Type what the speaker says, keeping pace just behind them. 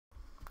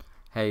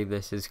Hey,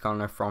 this is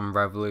Connor from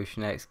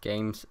Revolution X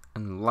Games,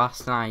 and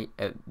last night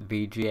at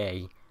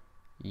VGA,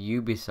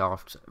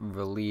 Ubisoft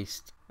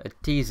released a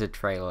teaser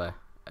trailer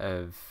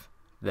of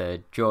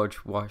the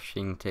George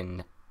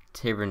Washington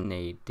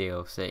Tyranny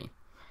DLC.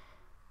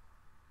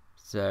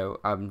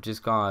 So I'm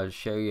just gonna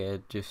show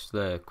you just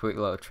the quick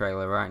little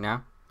trailer right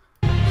now.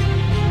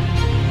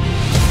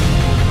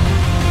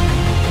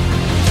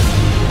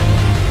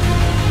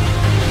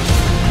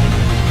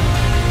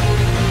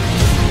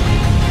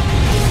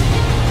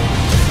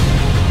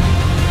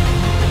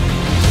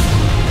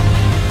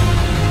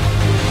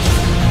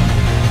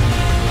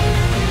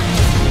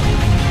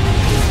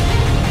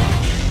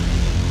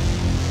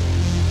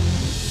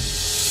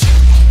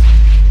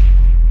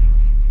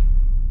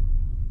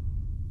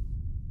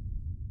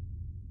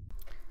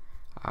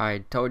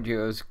 I told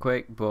you it was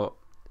quick, but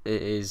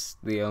it is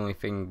the only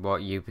thing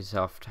what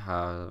Ubisoft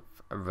have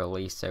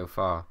released so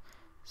far.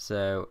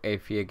 So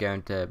if you're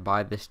going to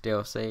buy this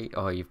DLC,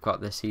 or you've got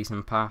the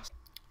season pass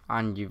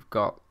and you've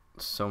got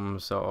some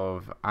sort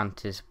of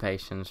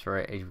anticipations for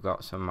it, you've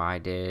got some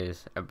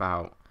ideas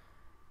about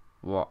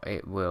what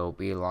it will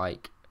be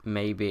like,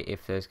 maybe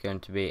if there's going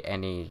to be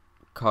any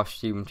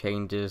costume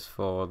changes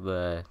for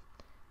the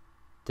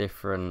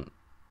different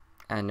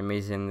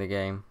enemies in the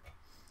game.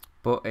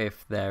 But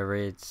if there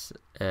is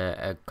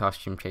a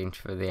costume change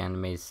for the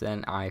enemies,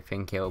 then I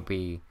think it'll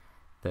be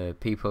the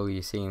people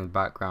you see in the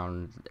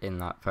background in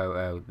that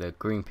photo, the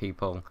green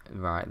people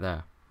right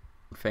there.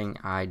 The thing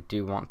I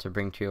do want to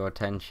bring to your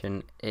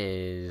attention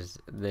is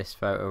this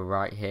photo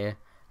right here,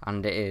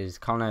 and it is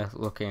Connor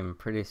looking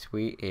pretty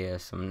sweet. He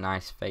has some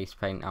nice face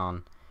paint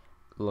on,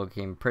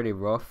 looking pretty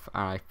rough,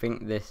 and I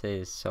think this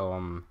is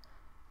some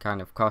kind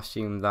of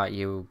costume that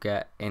you'll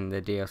get in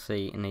the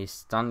DLC, and he's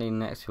standing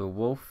next to a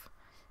wolf.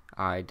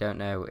 I don't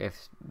know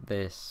if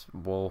this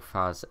wolf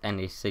has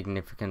any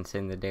significance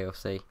in the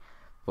DLC,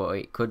 but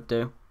it could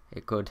do.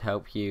 It could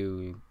help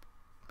you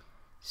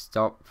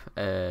stop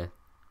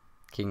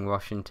King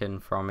Washington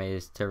from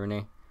his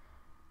tyranny.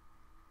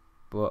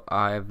 But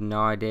I have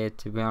no idea,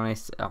 to be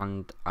honest,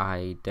 and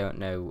I don't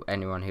know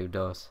anyone who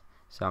does.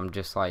 So I'm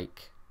just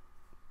like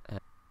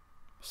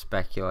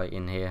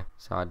speculating here,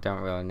 so I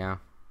don't really know.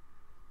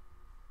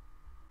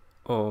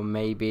 Or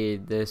maybe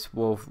this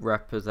wolf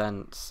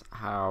represents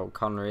how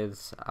Connor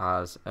is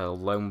as a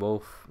lone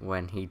wolf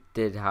when he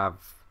did have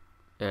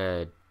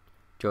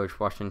George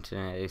Washington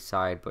at his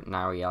side, but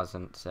now he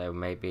hasn't, so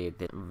maybe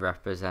it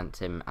represents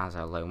him as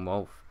a lone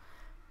wolf.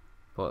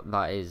 But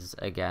that is,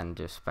 again,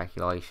 just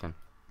speculation.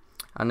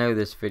 I know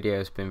this video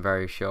has been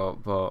very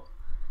short, but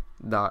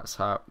that's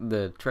how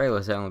the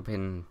trailer's only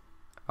been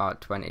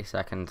about 20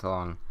 seconds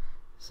long,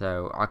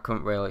 so I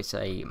couldn't really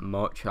say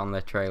much on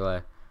the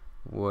trailer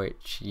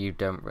which you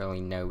don't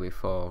really know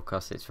before,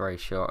 because it's very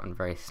short and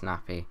very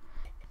snappy.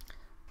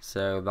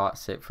 So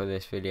that's it for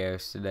this video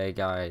today,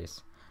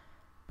 guys,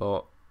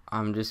 but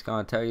I'm just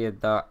gonna tell you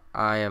that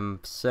I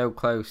am so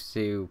close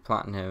to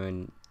platinum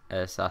in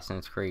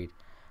Assassin's Creed,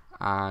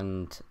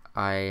 and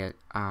I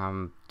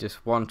am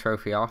just one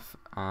trophy off,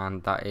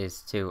 and that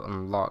is to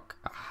unlock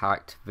a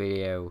hacked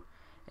video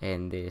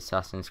in the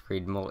Assassin's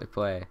Creed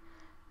multiplayer.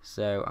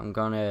 So I'm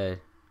gonna,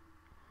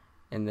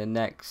 in the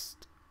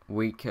next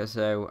week or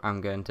so,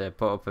 I'm going to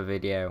put up a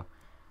video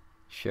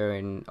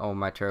showing all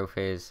my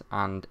trophies,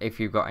 and if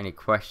you've got any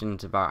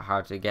questions about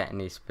how to get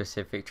any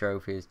specific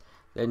trophies,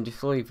 then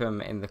just leave them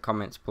in the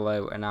comments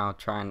below, and I'll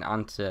try and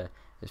answer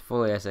as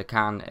fully as I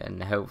can,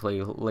 and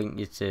hopefully link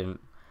you to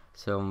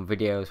some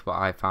videos what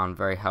I found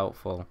very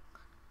helpful.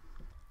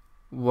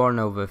 One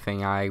other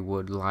thing I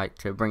would like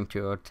to bring to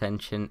your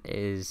attention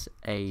is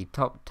a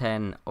top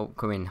 10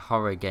 upcoming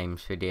horror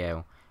games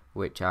video,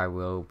 which I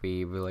will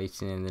be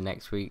releasing in the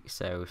next week,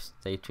 so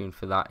stay tuned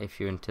for that if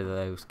you're into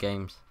those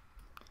games.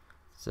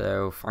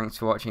 So thanks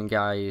for watching,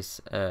 guys.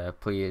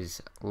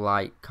 Please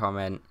like,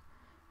 comment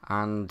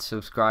and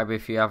subscribe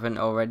if you haven't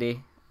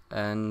already,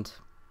 and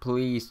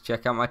please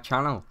check out my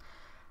channel.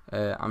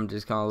 I'm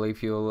just gonna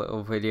leave you a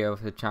little video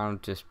of the channel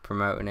just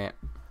promoting it.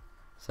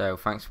 So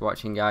thanks for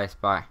watching, guys.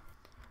 Bye.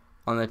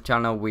 On the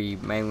channel we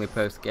mainly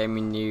post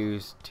gaming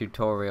news,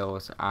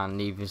 tutorials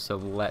and even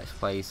some let's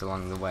plays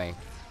along the way.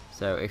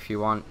 So if you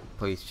want,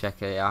 please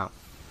check it out.